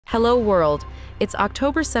Hello world, it's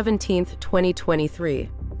October 17th, 2023.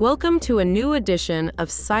 Welcome to a new edition of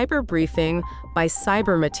Cyber Briefing by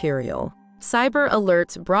Cyber Material. Cyber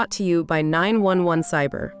alerts brought to you by 911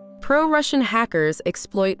 Cyber. Pro-Russian hackers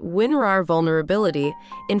exploit WinRAR vulnerability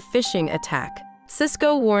in phishing attack.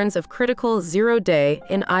 Cisco warns of critical zero-day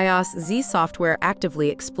in iOS Z software actively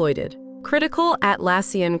exploited. Critical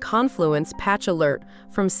Atlassian Confluence patch alert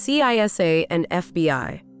from CISA and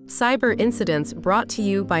FBI. Cyber incidents brought to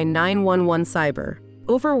you by 911 Cyber.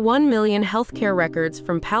 Over 1 million healthcare records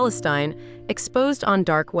from Palestine exposed on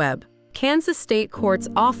dark web. Kansas state courts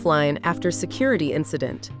offline after security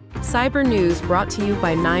incident. Cyber news brought to you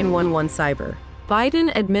by 911 Cyber.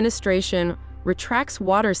 Biden administration retracts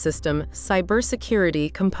water system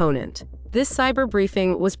cybersecurity component. This cyber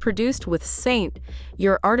briefing was produced with Saint,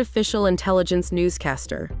 your artificial intelligence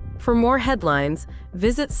newscaster. For more headlines,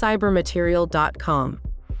 visit cybermaterial.com.